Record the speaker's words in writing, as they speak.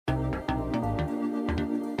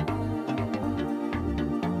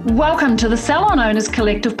Welcome to the Salon Owners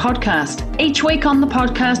Collective podcast. Each week on the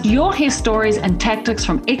podcast, you'll hear stories and tactics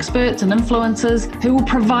from experts and influencers who will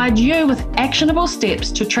provide you with actionable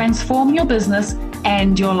steps to transform your business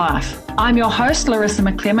and your life. I'm your host, Larissa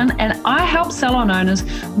McClellan, and I help salon owners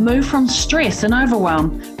move from stress and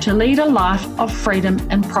overwhelm to lead a life of freedom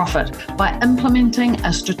and profit by implementing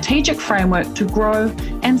a strategic framework to grow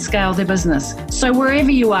and scale their business. So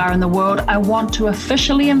wherever you are in the world, I want to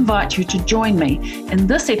officially invite you to join me in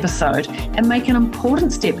this episode and make an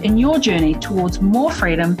important step in your journey towards more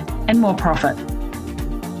freedom and more profit.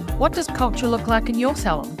 What does culture look like in your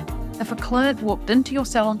salon? If a client walked into your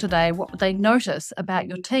salon today, what would they notice about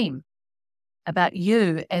your team, about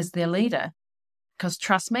you as their leader? Because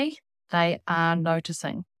trust me, they are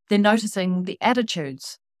noticing. They're noticing the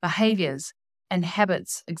attitudes, behaviours, and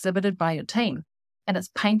habits exhibited by your team. And it's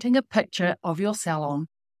painting a picture of your salon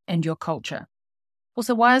and your culture.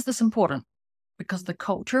 Also, why is this important? Because the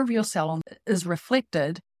culture of your salon is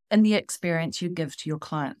reflected in the experience you give to your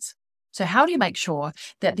clients. So how do you make sure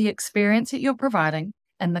that the experience that you're providing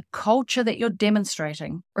and the culture that you're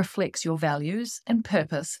demonstrating reflects your values and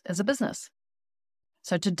purpose as a business?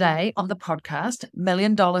 So today on the podcast,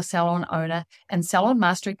 Million Dollar Salon owner and salon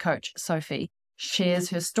mastery coach Sophie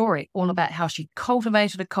shares her story all about how she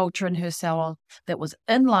cultivated a culture in her salon that was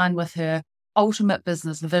in line with her ultimate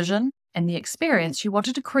business vision and the experience she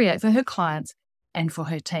wanted to create for her clients and for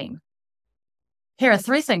her team. Here are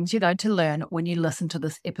 3 things you're going to learn when you listen to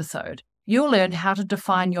this episode. You'll learn how to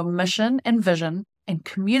define your mission and vision and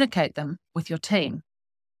communicate them with your team.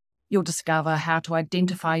 You'll discover how to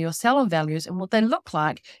identify your salon values and what they look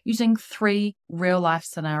like using 3 real-life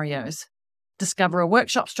scenarios. Discover a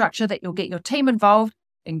workshop structure that you'll get your team involved,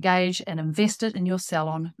 engaged, and invested in your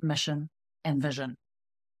salon mission and vision.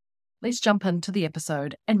 Let's jump into the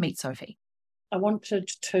episode and meet Sophie. I wanted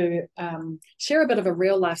to share a bit of a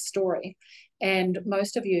real-life story, and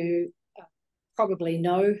most of you probably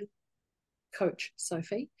know Coach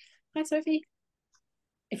Sophie. Hi, Sophie.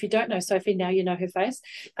 If you don't know Sophie, now you know her face.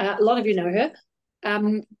 A lot of you know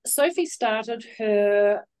her. Sophie started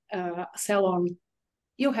her salon.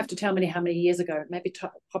 You'll have to tell me how many years ago. Maybe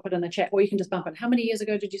pop it in the chat, or you can just bump it. How many years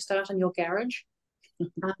ago did you start in your garage?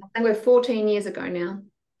 I think we're 14 years ago now.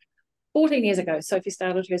 14 years ago, Sophie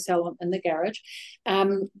started her salon in the garage,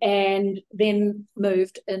 and then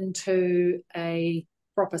moved into a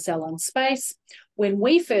proper salon space. When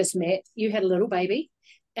we first met, you had a little baby,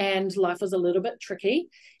 and life was a little bit tricky,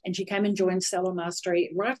 and she came and joined Salon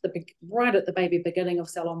Mastery right at the baby beginning of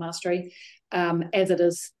Salon Mastery, as it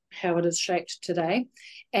is how it is shaped today.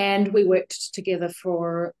 And we worked together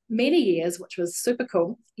for many years, which was super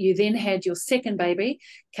cool. You then had your second baby,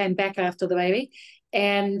 came back after the baby,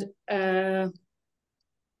 and I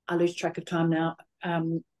lose track of time now.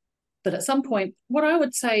 But at some point, what I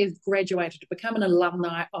would say is graduated to become an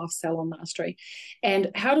alumni of Salon Mastery. And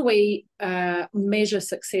how do we measure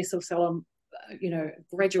success of salon,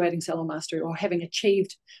 graduating Salon Mastery or having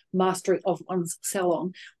achieved mastery of one's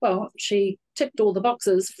salon? Well, she ticked all the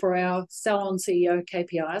boxes for our salon CEO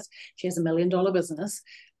KPIs. She has $1 million business.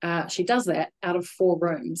 She does that out of 4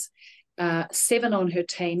 rooms, 7 on her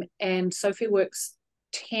team. And Sophie works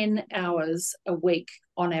 10 hours a week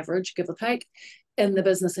on average, give or take, in the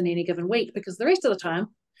business in any given week, because the rest of the time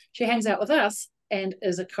she hangs out with us and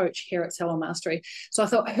is a coach here at Salon Mastery. So I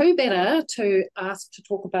thought, who better to ask to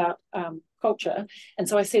talk about culture? And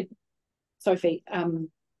so I said, Sophie,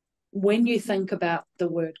 when you think about the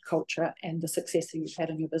word culture and the success that you've had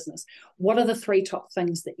in your business, what are the 3 top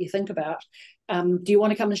things that you think about? Do you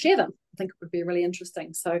want to come and share them? I think it would be really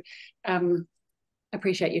interesting. So I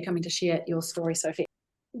appreciate you coming to share your story, Sophie.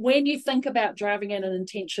 When you think about driving in an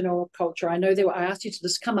intentional culture, I asked you to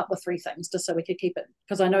just come up with 3 things just so we could keep it,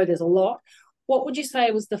 because I know there's a lot. What would you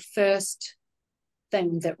say was the first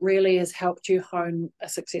thing that really has helped you hone a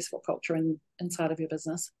successful culture inside of your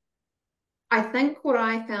business? I think what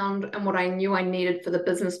I found and what I knew I needed for the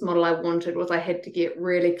business model I wanted was I had to get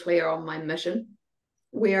really clear on my mission,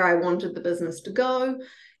 where I wanted the business to go,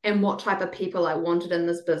 and what type of people I wanted in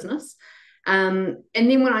this business. And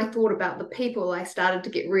then when I thought about the people, I started to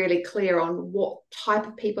get really clear on what type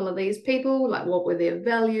of people are these people, like what were their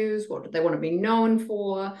values, what did they want to be known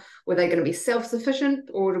for, were they going to be self-sufficient,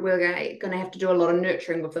 or were we going to have to do a lot of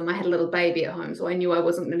nurturing with them? I had a little baby at home, so I knew I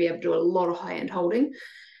wasn't going to be able to do a lot of high-end holding.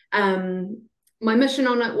 My mission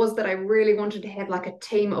on it was that I really wanted to have like a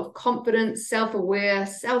team of confident, self-aware,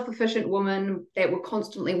 self-efficient women that were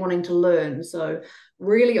constantly wanting to learn. So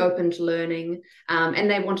really open to learning, and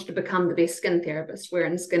they wanted to become the best skin therapist. We're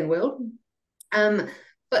in the skin world.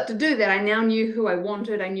 But to do that, I now knew who I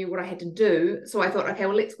wanted. I knew what I had to do. So I thought, okay,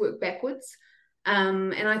 well, let's work backwards.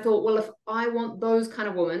 And I thought, well, if I want those kind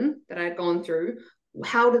of women that I'd gone through,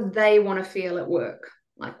 how do they want to feel at work?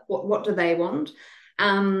 Like, what do they want?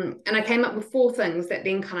 And I came up with 4 things that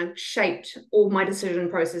then kind of shaped all my decision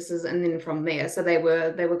processes. And then from there, so they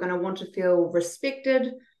were going to want to feel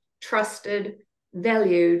respected, trusted,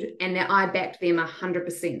 valued, and that I backed them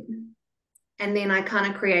 100%. And then I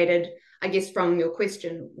kind of created, I guess from your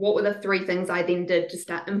question, what were the 3 things I then did to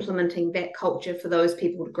start implementing that culture for those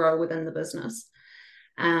people to grow within the business?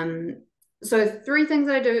 So 3 things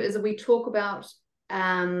I do is we talk about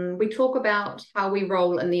how we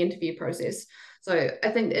roll in the interview process. So I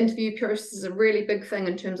think the interview process is a really big thing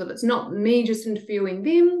in terms of, it's not me just interviewing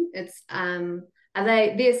them. It's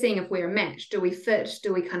they're seeing if we're a match. Do we fit?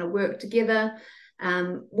 Do we kind of work together?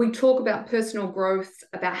 We talk about personal growth,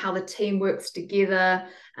 about how the team works together.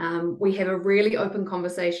 We have a really open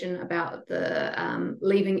conversation about the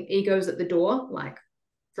leaving egos at the door, like,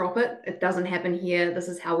 drop it. It doesn't happen here. This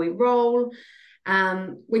is how we roll.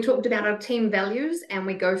 We talked about our team values, and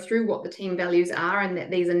we go through what the team values are, and that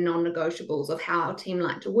these are non-negotiables of how our team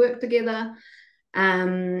like to work together.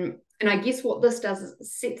 And I guess what this does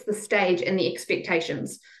is sets the stage and the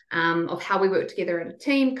expectations of how we work together at a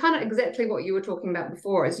team. Kind of exactly what you were talking about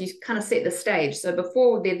before, is you kind of set the stage. So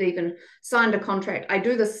before they've even signed a contract, I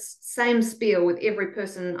do the same spiel with every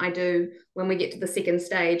person I do when we get to the second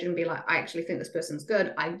stage, and be like, I actually think this person's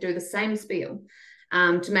good. I do the same spiel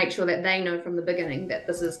to make sure that they know from the beginning that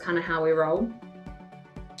this is kind of how we roll.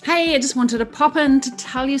 Hey, I just wanted to pop in to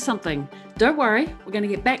tell you something. Don't worry, we're going to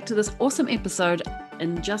get back to this awesome episode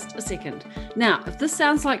in just a second. Now, if this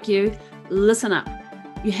sounds like you, listen up.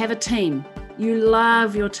 You have a team. You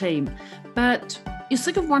love your team, but you're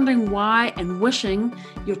sick of wondering why and wishing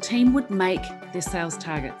your team would make their sales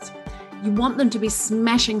targets. You want them to be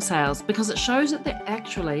smashing sales because it shows that they're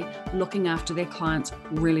actually looking after their clients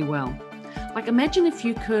really well. Like, imagine if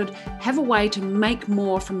you could have a way to make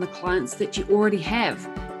more from the clients that you already have,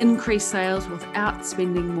 increase sales without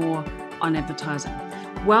spending more on advertising.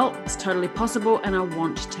 Well, it's totally possible, and I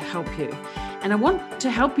want to help you. And I want to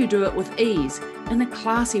help you do it with ease, in a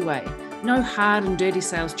classy way. No hard and dirty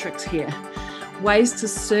sales tricks here. Ways to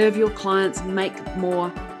serve your clients, make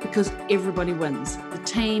more, because everybody wins. The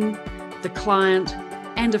team, the client,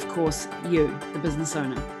 and of course, you, the business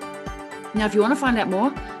owner. Now, if you want to find out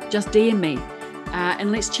more, just DM me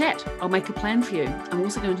and let's chat. I'll make a plan for you. I'm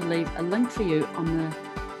also going to leave a link for you on the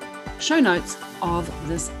show notes of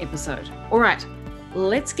this episode. All right,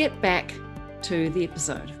 let's get back to the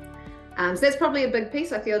episode. So that's probably a big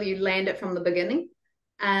piece. I feel you land it from the beginning.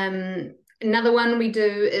 Another one we do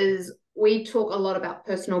is we talk a lot about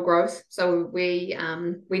personal growth. So we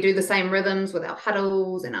do the same rhythms with our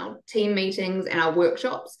huddles and our team meetings and our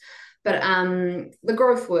workshops. But the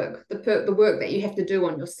growth work, the work that you have to do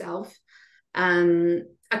on yourself,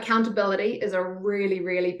 accountability is a really,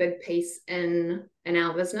 really big piece in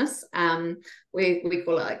our business. We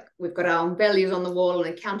call it, like, we've got our values on the wall,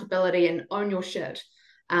 and accountability and own your shit.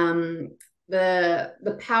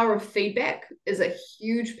 The power of feedback is a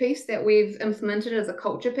huge piece that we've implemented as a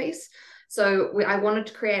culture piece. So I wanted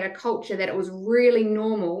to create a culture that it was really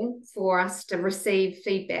normal for us to receive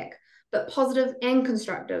feedback, but positive and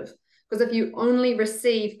constructive. Because if you only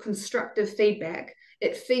receive constructive feedback,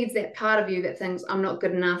 it feeds that part of you that thinks, I'm not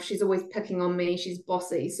good enough, she's always picking on me, she's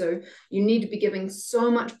bossy. So you need to be giving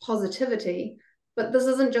so much positivity. But this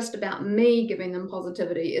isn't just about me giving them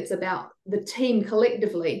positivity. It's about the team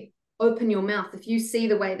collectively. Open your mouth. If you see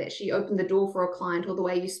the way that she opened the door for a client, or the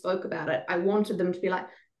way you spoke about it, I wanted them to be like,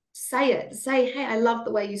 say it. Say, hey, I love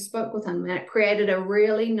the way you spoke with him. And it created a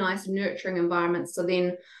really nice, nurturing environment. So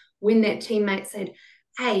then when that teammate said,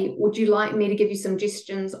 hey, would you like me to give you some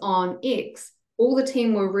suggestions on X? All the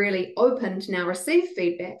team were really open to now receive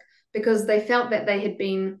feedback, because they felt that they had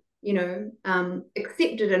been,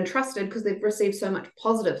 accepted and trusted, because they've received so much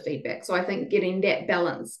positive feedback. So I think getting that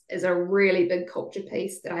balance is a really big culture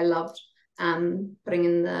piece that I loved putting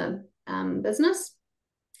in the business.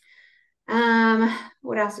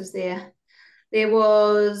 What else was there? There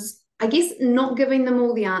was, I guess, not giving them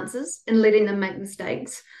all the answers and letting them make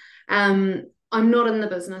mistakes. I'm not in the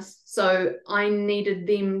business, so I needed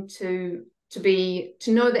them to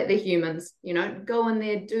know that they're humans. Go in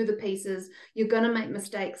there, do the pieces. You're going to make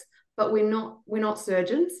mistakes, but we're not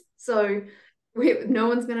surgeons, so no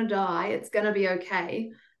one's going to die. It's going to be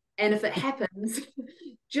okay. And if it happens,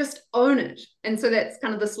 just own it. And so that's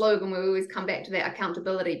kind of the slogan. We always come back to that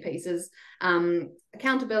accountability pieces.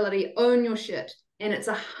 Accountability, own your shit, and it's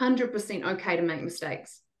 100% okay to make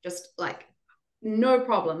mistakes. Just like, no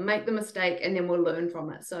problem, make the mistake, and then we'll learn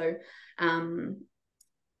from it. So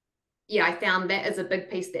yeah, I found that as a big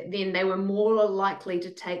piece, that then they were more likely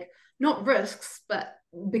to take not risks, but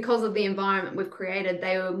because of the environment we've created,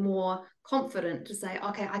 they were more confident to say,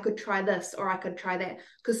 okay, I could try this or I could try that,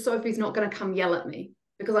 because Sophie's not going to come yell at me,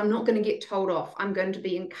 because I'm not going to get told off. I'm going to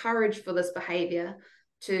be encouraged for this behavior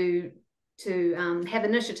to have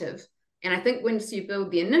initiative. And I think once you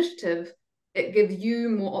build the initiative, it gives you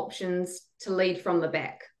more options to lead from the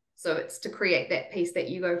back. So it's to create that piece that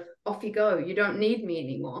you go, off you go, you don't need me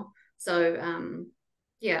anymore. So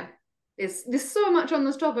yeah, there's so much on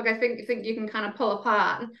this topic. I think you can kind of pull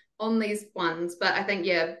apart on these ones, but I think,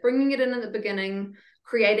 yeah, bringing it in at the beginning,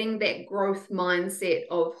 creating that growth mindset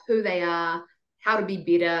of who they are, how to be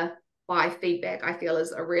better by feedback, I feel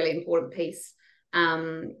is a really important piece.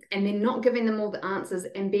 And then not giving them all the answers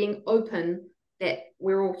and being open that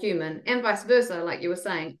we're all human, and vice versa. Like you were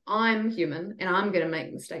saying, I'm human and I'm going to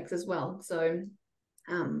make mistakes as well. So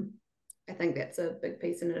I think that's a big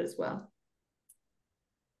piece in it as well.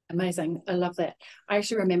 Amazing. I love that. I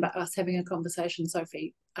actually remember us having a conversation,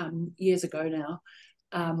 Sophie, years ago now.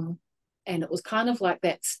 And it was kind of like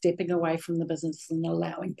that stepping away from the business and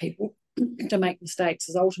allowing people to make mistakes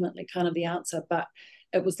is ultimately kind of the answer. But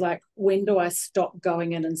it was like, when do I stop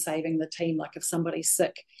going in and saving the team? Like if somebody's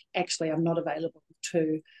sick, actually, I'm not available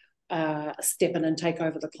to step in and take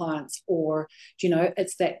over the clients. Or,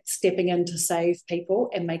 it's that stepping in to save people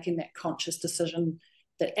and making that conscious decision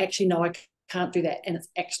that actually, no, I can't do that. And it's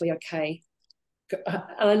actually okay.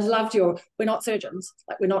 I loved we're not surgeons.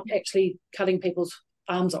 Like we're not actually cutting people's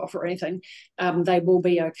arms off or anything. They will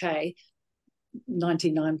be okay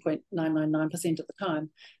 99.999% of the time.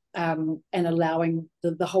 And allowing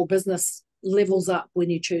the whole business levels up when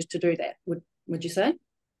you choose to do that. Would you say?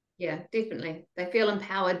 Yeah, definitely. They feel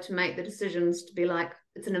empowered to make the decisions, to be like,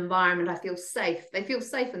 it's an environment I feel safe. They feel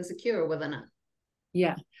safe and secure within it.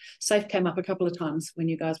 Yeah. Safe came up a couple of times when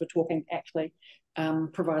you guys were talking, actually,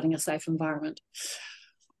 providing a safe environment.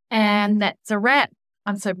 And that's a wrap.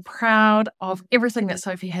 I'm so proud of everything that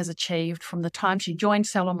Sophie has achieved from the time she joined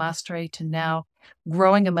Salon Mastery to now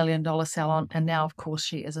growing $1 million salon. And now, of course,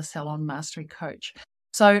 she is a Salon Mastery coach.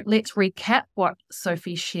 So let's recap what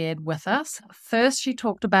Sophie shared with us. First, she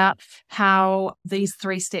talked about how these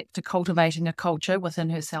 3 steps to cultivating a culture within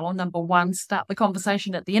her salon. Number 1, start the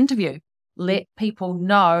conversation at the interview. Let people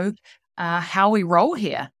know how we roll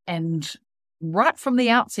here. And right from the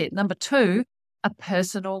outset. Number 2, a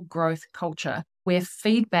personal growth culture where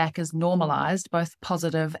feedback is normalized, both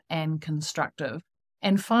positive and constructive.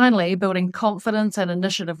 And finally, building confidence and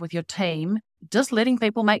initiative with your team, just letting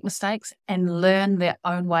people make mistakes and learn their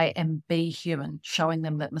own way and be human, showing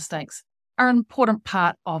them that mistakes are an important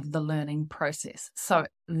part of the learning process. So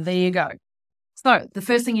there you go. So the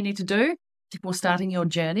first thing you need to do before starting your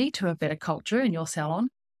journey to a better culture in your salon,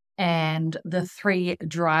 and the 3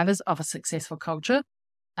 drivers of a successful culture,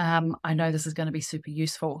 I know this is going to be super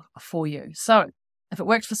useful for you. So if it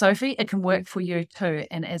works for Sophie, it can work for you too.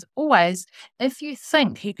 And as always, if you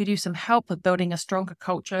think you could use some help with building a stronger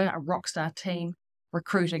culture, a rockstar team,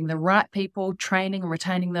 recruiting the right people, training and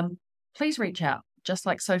retaining them, please reach out. Just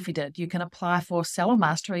like Sophie did, you can apply for Salon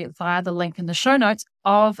Mastery via the link in the show notes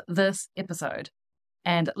of this episode.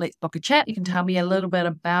 And let's book a chat. You can tell me a little bit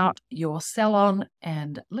about your salon,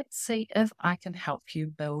 and let's see if I can help you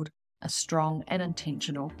build a strong and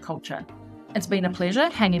intentional culture. It's been a pleasure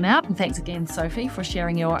hanging out, and thanks again, Sophie, for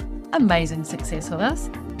sharing your amazing success with us.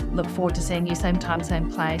 Look forward to seeing you same time, same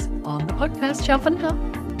place on the podcast. Ciao for now.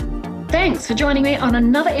 Thanks for joining me on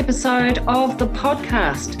another episode of the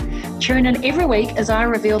podcast. Tune in every week as I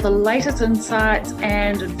reveal the latest insights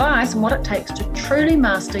and advice on what it takes to truly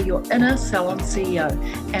master your inner salon CEO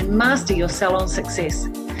and master your salon success.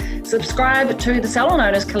 Subscribe to the Salon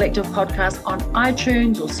Owners Collective podcast on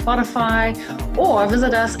iTunes or Spotify, or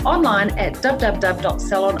visit us online at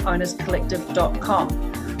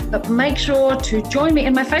www.salonownerscollective.com. But make sure to join me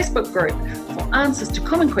in my Facebook group for answers to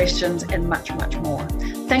common questions and much, much more.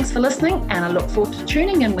 Thanks for listening, and I look forward to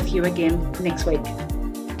tuning in with you again next week.